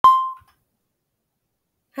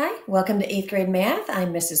Hi, welcome to 8th grade math.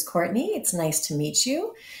 I'm Mrs. Courtney. It's nice to meet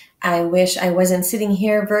you. I wish I wasn't sitting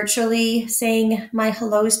here virtually saying my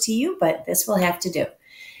hellos to you, but this will have to do.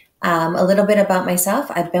 A little bit about myself.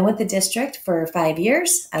 I've been with the district for 5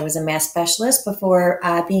 years. I was a math specialist before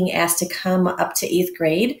being asked to come up to 8th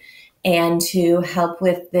grade and to help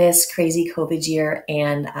with this crazy COVID year.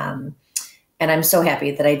 And I'm so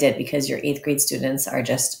happy that I did because your 8th grade students are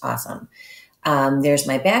just awesome. There's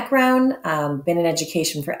my background, been in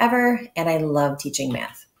education forever, and I love teaching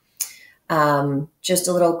math. Just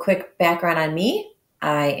a little quick background on me.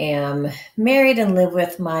 I am married and live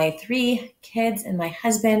with my 3 kids and my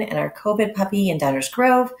husband and our COVID puppy in Downers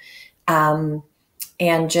Grove,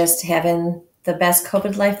 and just having the best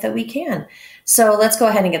COVID life that we can. So let's go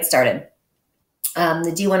ahead and get started.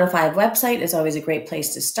 The D105 website is always a great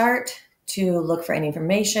place to start to look for any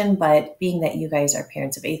information, but being that you guys are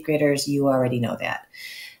parents of 8th graders, you already know that.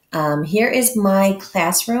 Here is my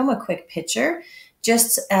classroom, a quick picture,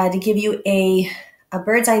 just to give you a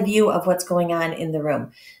bird's eye view of what's going on in the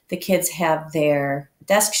room. The kids have their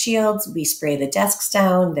desk shields. We spray the desks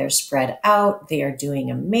down. They're spread out. They are doing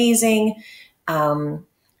amazing.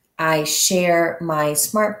 I share my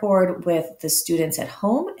smartboard with the students at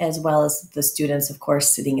home, as well as the students, of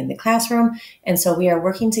course, sitting in the classroom. And so we are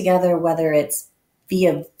working together, whether it's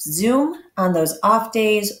via Zoom on those off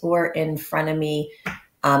days or in front of me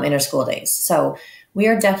in our school days. So we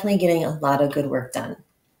are definitely getting a lot of good work done.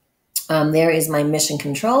 There is my mission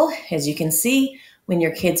control. As you can see, when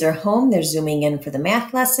your kids are home, they're zooming in for the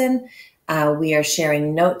math lesson. We are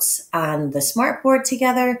sharing notes on the smartboard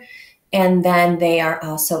together. And then they are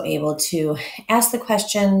also able to ask the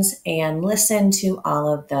questions and listen to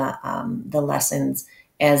all of the lessons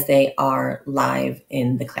as they are live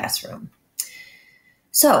in the classroom.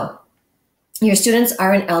 So your students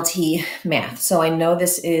are in LT math. So I know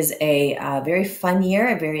this is a very fun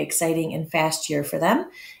year, a very exciting and fast year for them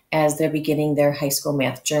as they're beginning their high school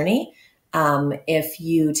math journey. If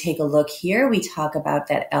you take a look here, we talk about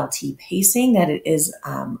that LT pacing, that it is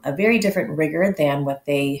a very different rigor than what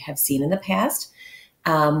they have seen in the past.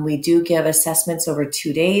 We do give assessments over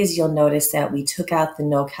 2 days. You'll notice that we took out the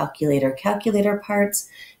no calculator parts.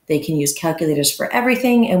 They can use calculators for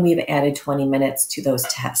everything, and we've added 20 minutes to those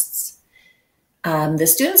tests. The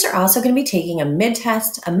students are also going to be taking a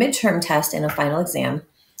midterm test, and a final exam.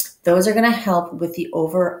 Those are going to help with the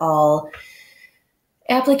overall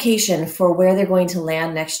application for where they're going to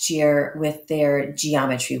land next year with their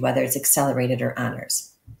geometry, whether it's accelerated or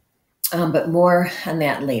honors. But more on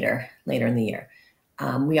that later in the year.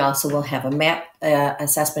 We also will have a map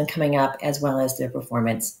assessment coming up, as well as their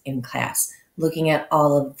performance in class. Looking at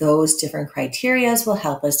all of those different criteria will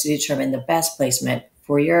help us to determine the best placement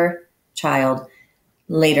for your child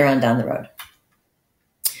later on down the road.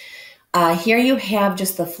 Here you have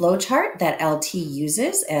just the flow chart that LT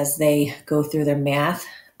uses as they go through their math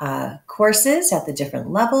courses at the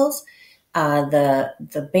different levels.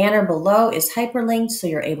 The banner below is hyperlinked, so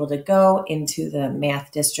you're able to go into the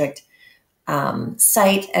math district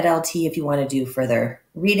site at LT if you want to do further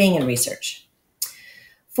reading and research.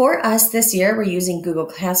 For us this year, we're using Google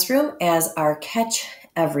Classroom as our catch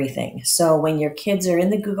everything. So when your kids are in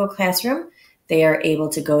the Google Classroom, they are able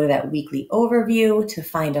to go to that weekly overview to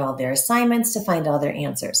find all their assignments, to find all their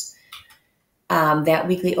answers. That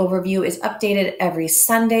weekly overview is updated every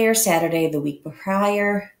Sunday or Saturday the week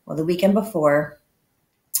prior, or the weekend before,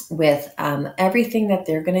 with everything that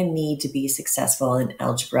they're going to need to be successful in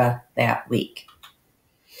algebra that week.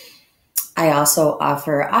 I also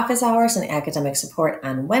offer office hours and academic support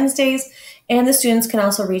on Wednesdays, and the students can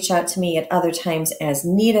also reach out to me at other times as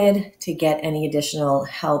needed to get any additional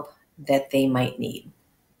help that they might need.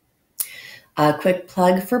 A quick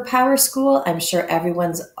plug for Power School. I'm sure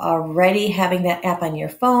everyone's already having that app on your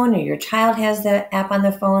phone, or your child has that app on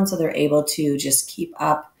their phone, so they're able to just keep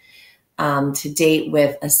up to date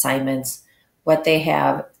with assignments, what they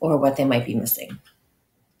have or what they might be missing.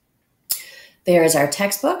 There is our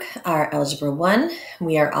textbook, our Algebra 1.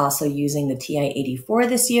 We are also using the TI-84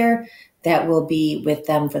 this year. That will be with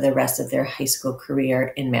them for the rest of their high school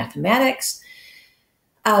career in mathematics.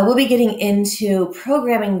 We'll be getting into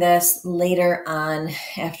programming this later on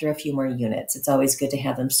after a few more units. It's always good to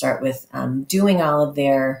have them start with doing all of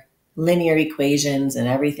their linear equations and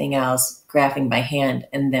everything else, graphing by hand,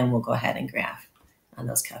 and then we'll go ahead and graph on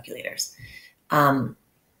those calculators.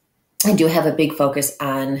 I do have a big focus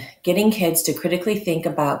on getting kids to critically think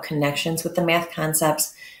about connections with the math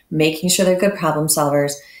concepts, making sure they're good problem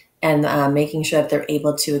solvers, and making sure that they're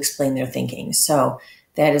able to explain their thinking. So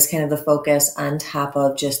that is kind of the focus on top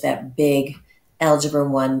of just that big Algebra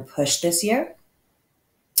 1 push this year.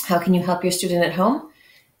 How can you help your student at home?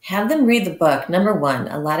 Have them read the book. Number one,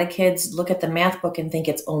 a lot of kids look at the math book and think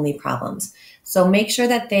it's only problems. So make sure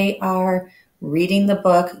that they are reading the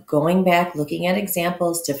book, going back, looking at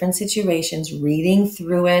examples, different situations, reading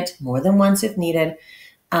through it more than once if needed.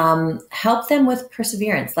 Help them with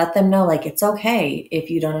perseverance. Let them know, like, it's okay if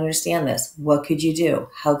you don't understand this. What could you do?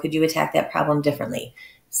 How could you attack that problem differently?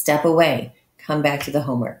 Step away, come back to the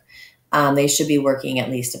homework. They should be working at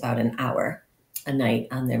least about an hour a night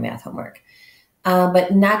on their math homework.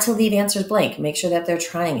 But not to leave answers blank. Make sure that they're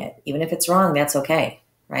trying it. Even if it's wrong, that's okay,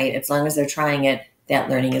 right? As long as they're trying it, that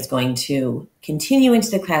learning is going to continue into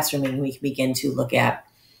the classroom and we can begin to look at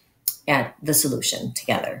the solution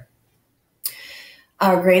together.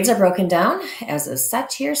 Our grades are broken down as a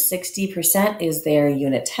set here. 60% is their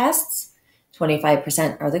unit tests,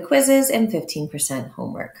 25% are the quizzes, and 15%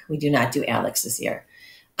 homework. We do not do ALEKS this year.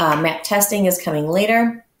 MAP testing is coming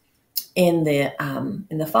later in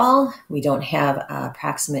the fall. We don't have an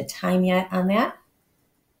approximate time yet on that.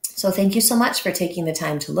 So thank you so much for taking the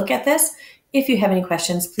time to look at this. If you have any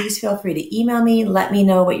questions, please feel free to email me. Let me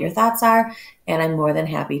know what your thoughts are, and I'm more than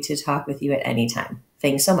happy to talk with you at any time.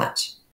 Thanks so much.